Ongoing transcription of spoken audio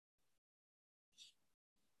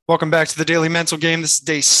Welcome back to the Daily Mental Game. This is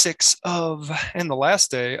day 6 and the last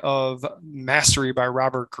day of Mastery by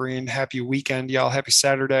Robert Greene. Happy weekend, y'all. Happy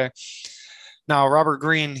Saturday. Now, Robert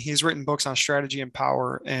Greene, he's written books on strategy and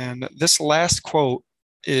power. And this last quote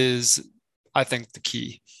is, I think, the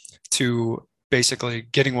key to basically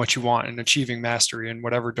getting what you want and achieving mastery in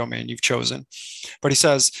whatever domain you've chosen. But he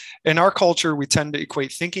says, in our culture, we tend to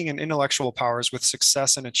equate thinking and intellectual powers with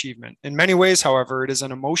success and achievement. In many ways, however, it is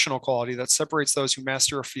an emotional quality that separates those who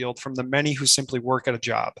master a field from the many who simply work at a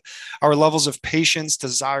job. Our levels of patience,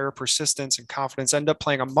 desire, persistence, and confidence end up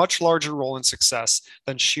playing a much larger role in success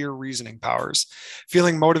than sheer reasoning powers.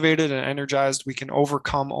 Feeling motivated and energized, we can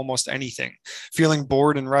overcome almost anything. Feeling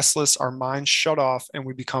bored and restless, our minds shut off and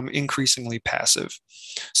we become increasingly passive.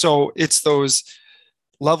 So it's those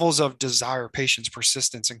levels of desire, patience,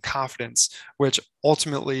 persistence, and confidence, which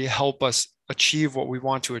ultimately help us achieve what we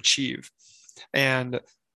want to achieve. And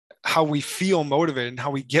how we feel motivated and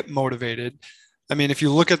how we get motivated. I mean, if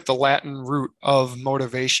you look at the Latin root of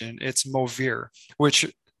motivation, it's movere,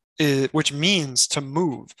 which means to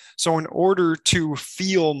move. So in order to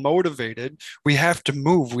feel motivated, we have to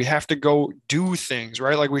move. We have to go do things,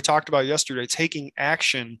 right? Like we talked about yesterday, taking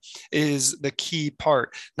action is the key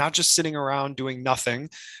part, not just sitting around doing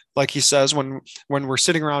nothing. Like he says, when we're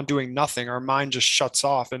sitting around doing nothing, our mind just shuts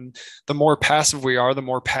off. And the more passive we are, the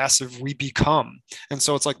more passive we become. And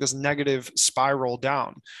so it's like this negative spiral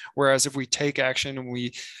down. Whereas if we take action and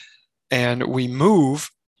we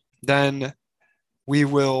move, then we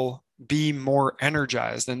will be more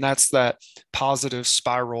energized. And that's that positive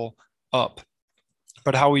spiral up.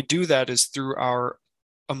 But how we do that is through our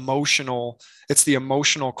it's the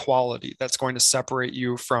emotional quality that's going to separate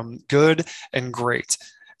you from good and great.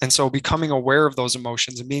 And so becoming aware of those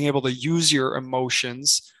emotions and being able to use your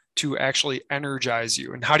emotions to actually energize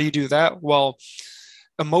you. And how do you do that? Well,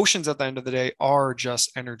 emotions at the end of the day are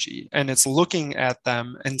just energy, and it's looking at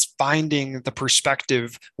them and finding the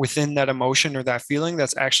perspective within that emotion or that feeling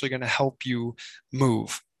that's actually going to help you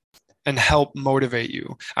move and help motivate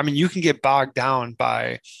you. I mean, you can get bogged down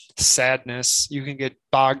by sadness, you can get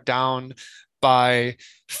bogged down by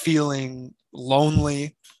feeling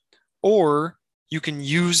lonely, or you can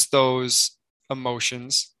use those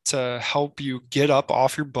emotions to help you get up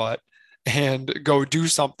off your butt and go do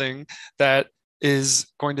something that is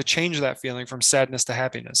going to change that feeling from sadness to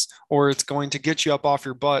happiness, or it's going to get you up off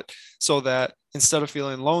your butt so that instead of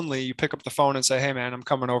feeling lonely, you pick up the phone and say, "Hey, man, I'm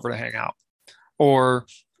coming over to hang out." Or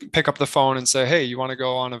pick up the phone and say, "Hey, you want to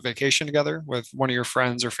go on a vacation together with one of your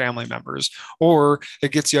friends or family members?" Or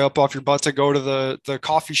it gets you up off your butt to go to the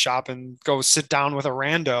coffee shop and go sit down with a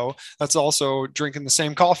rando that's also drinking the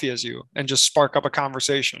same coffee as you and just spark up a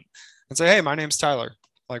conversation and say, "Hey, my name's Tyler.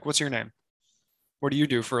 Like, what's your name? What do you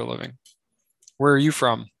do for a living? Where are you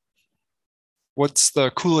from? What's the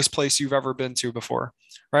coolest place you've ever been to before?"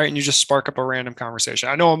 Right? And you just spark up a random conversation.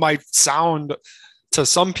 I know it might sound to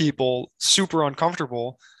some people super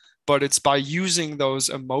uncomfortable, but it's by using those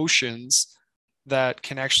emotions that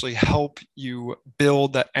can actually help you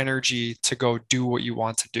build that energy to go do what you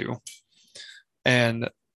want to do. And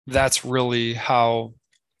that's really how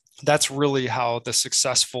the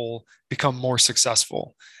successful become more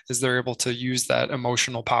successful, is they're able to use that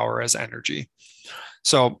emotional power as energy.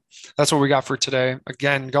 So that's what we got for today.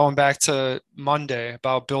 Again, going back to Monday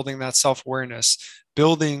about building that self-awareness,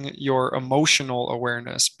 building your emotional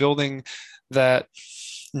awareness, building that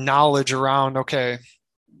knowledge around, okay,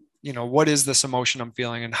 what is this emotion I'm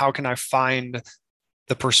feeling and how can I find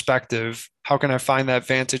the perspective? How can I find that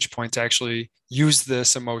vantage point to actually use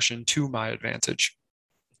this emotion to my advantage?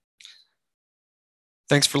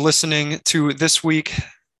 Thanks for listening to this week.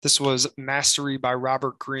 This was Mastery by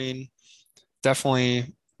Robert Greene.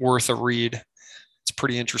 Definitely worth a read. It's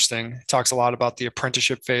pretty interesting. It talks a lot about the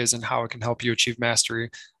apprenticeship phase and how it can help you achieve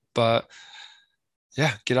mastery. But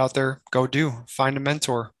yeah, get out there, go do, find a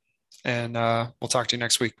mentor, and we'll talk to you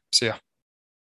next week. See ya.